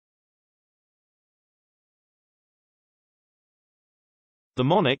The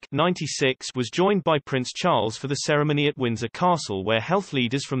monarch, 96, was joined by Prince Charles for the ceremony at Windsor Castle, where health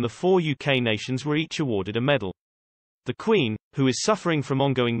leaders from the 4 UK nations were each awarded a medal. The Queen, who is suffering from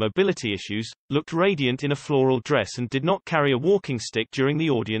ongoing mobility issues, looked radiant in a floral dress and did not carry a walking stick during the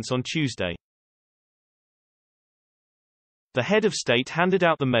audience on Tuesday. The head of state handed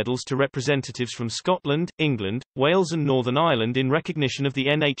out the medals to representatives from Scotland, England, Wales and Northern Ireland in recognition of the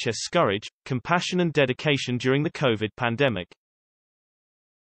NHS courage, compassion and dedication during the COVID pandemic.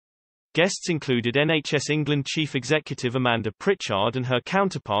 Guests included NHS England Chief Executive Amanda Pritchard and her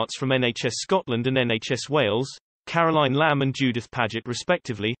counterparts from NHS Scotland and NHS Wales, Caroline Lamb and Judith Paget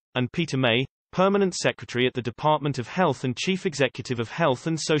respectively, and Peter May, Permanent Secretary at the Department of Health and Chief Executive of Health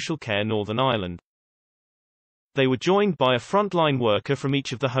and Social Care Northern Ireland. They were joined by a frontline worker from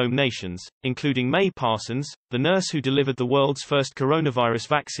each of the home nations, including May Parsons, the nurse who delivered the world's first coronavirus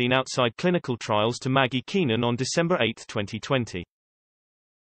vaccine outside clinical trials to Maggie Keenan on December 8, 2020.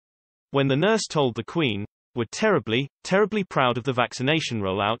 When the nurse told the Queen, "We're terribly, terribly proud of the vaccination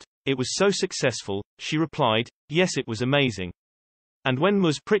rollout, it was so successful," she replied, "Yes, it was amazing." And when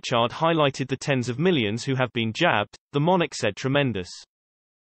Ms. Pritchard highlighted the tens of millions who have been jabbed, the monarch said tremendous.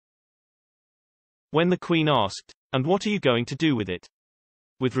 When the Queen asked, "And what are you going to do with it?"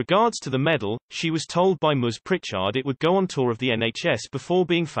 With regards to the medal, she was told by Ms. Pritchard it would go on tour of the NHS before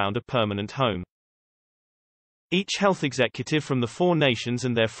being found a permanent home. Each health executive from the 4 nations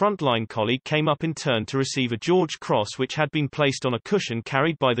and their frontline colleague came up in turn to receive a George Cross which had been placed on a cushion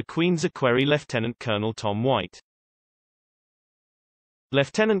carried by the Queen's equerry Lieutenant Colonel Tom White.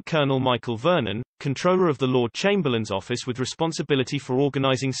 Lieutenant Colonel Michael Vernon, Controller of the Lord Chamberlain's office with responsibility for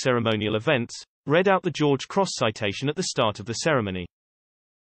organising ceremonial events, read out the George Cross citation at the start of the ceremony.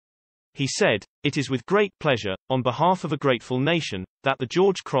 He said, "It is with great pleasure, on behalf of a grateful nation, that the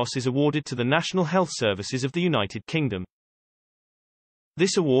George Cross is awarded to the National Health Services of the United Kingdom.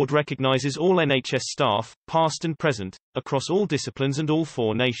 This award recognises all NHS staff, past and present, across all disciplines and all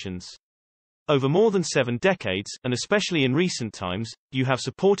 4 nations. Over more than 7 decades, and especially in recent times, you have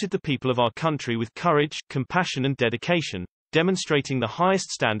supported the people of our country with courage, compassion and dedication, demonstrating the highest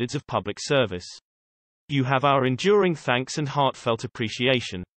standards of public service. You have our enduring thanks and heartfelt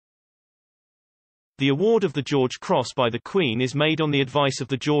appreciation." The award of the George Cross by the Queen is made on the advice of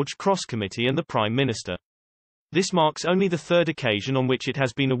the George Cross Committee and the Prime Minister. This marks only the 3rd occasion on which it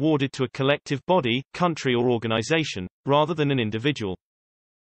has been awarded to a collective body, country or organisation, rather than an individual.